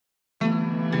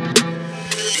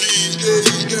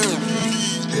I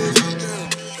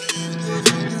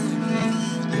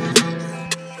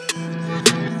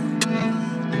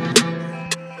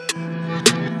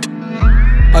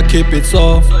keep it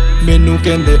soft, मैनू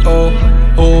कहंदे ओ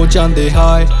हो जांदे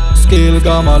हाई स्केल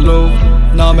गामा लो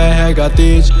ना मैं हैगा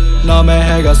तेज ना मैं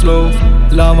हैगा स्लो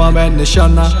लावा मैं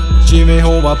निशाना जिवें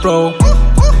होवां प्रो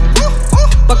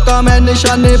पक्का मैं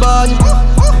निशानेबाज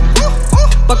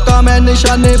पक्का मैं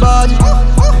निशानेबाज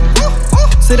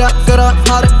सिरा करा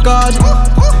हर काज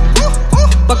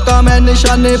पक्का मैं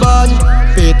निशानेबाज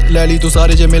पेत ले ली तू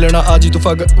सारे जे मिलना आज ही तू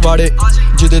फग वाड़े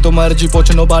जिदे तो मर्जी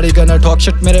पुछ नो बारी गना टॉक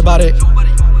शिट मेरे बारे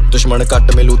दुश्मन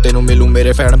घट मिलू तेनू मिलू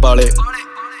मेरे फैन वाले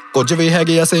कुछ भी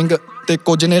हैगे आ सिंह ते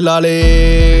कुछ ने लाले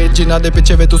जिन्हां दे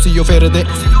पिछे वे तुसी ओ फिरदे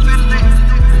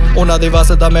उन्हां दे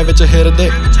वसदा मैं विच हिरदे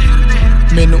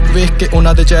मैनू वेख के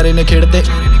उन्हां दे चेहरे ने खिड़दे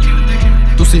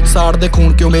तुसी साड़दे खून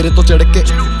क्यों मेरे तो चढ़ के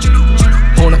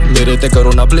हुण मेरे ते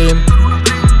करो ना ब्लेम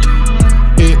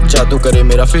ए जादू करे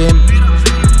मेरा फेम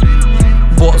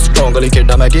बहुत स्ट्रॉन्गली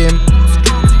खेडा मैं गेम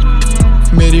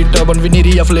मेरी टर्बन भी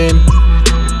नीरी आ फ्लेम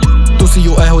तुसी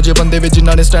ओ एहो जे बंदे वे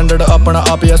जिन्हां ने स्टैंडर्ड अपना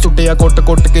आप या सुट्टिया कुट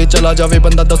के चला जावे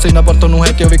बंदा दसे ना पर तोनू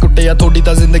है क्यों वे कुट्टिया थोड़ी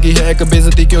तां जिंदगी है एक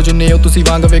बेइज्जती क्यों जिन्ने हो तुसी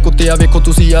वांग वे कुत्तिया वेखो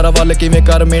तुसी यारा वाल किवें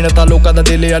कर मेहनत आ लोकां दा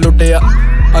दिल आ लुट्टिया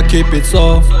I keep it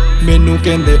soft मैनू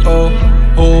कहंदे ओ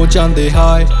हो जांदे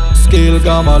हाई स्केल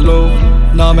गामा लो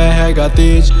ना मैं हैगा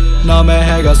तेज ना मैं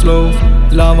हैगा स्लो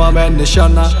लावा मैं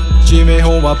निशाना जिवें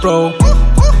होवां प्रो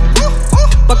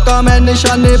पक्का मैं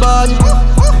निशानेबाज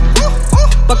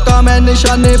पक्का मैं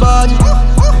निशानेबाज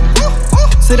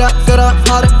सिरा करा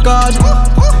हर काज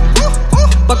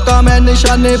पक्का मैं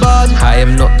निशानेबाज I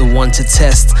am not the one to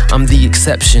test, I'm the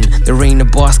exception. There ain't a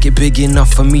basket big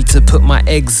enough for me to put my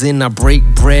eggs in. I break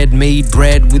bread, made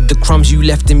bread with the crumbs you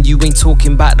left him. You ain't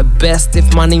talking about the best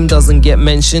if my name doesn't get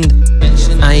mentioned.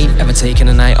 I ain't ever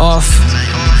taken a night off,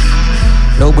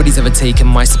 nobody's ever taken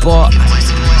my spot.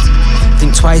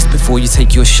 Think twice before you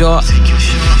take your shot.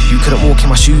 You couldn't walk in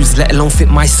my shoes, let alone fit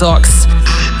my socks.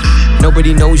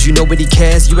 Nobody knows you, nobody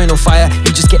cares. You ain't on fire,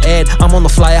 you just get aired. I'm on the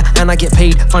flyer and I get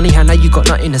paid. Funny how now you got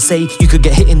nothing to say. You could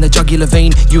get hit in the jugular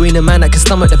vein. You ain't a man that can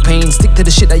stomach the pain. Stick to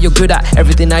the shit that you're good at.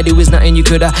 Everything I do is nothing you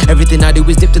could have. Everything I do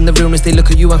is dipped in the realness. They look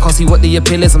at you and can't see what the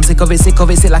appeal is. I'm sick of it, sick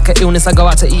like an illness. I go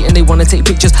out to eat and they wanna take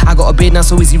pictures. I got a beard now,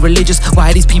 so is he religious? Why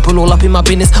are these people all up in my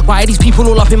business? Why are these people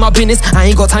all up in my business? I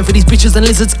ain't got time for these bitches and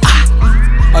lizards.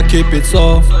 I keep it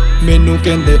soft मैनू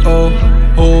कहंदे ओ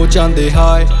हो जांदे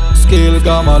high scale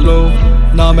gamma लो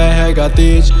ना मैं हैगा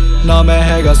तेज ना मैं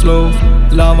हैगा स्लो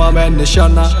लावा मैं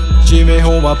निशाना जिवें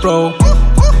होवां प्रो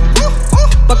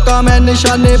पक्का मैं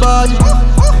निशानेबाज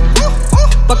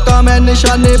पक्का मैं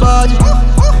निशानेबाज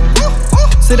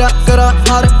सिरा करा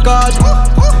हर काज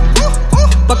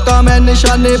पक्का मैं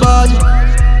निशानेबाज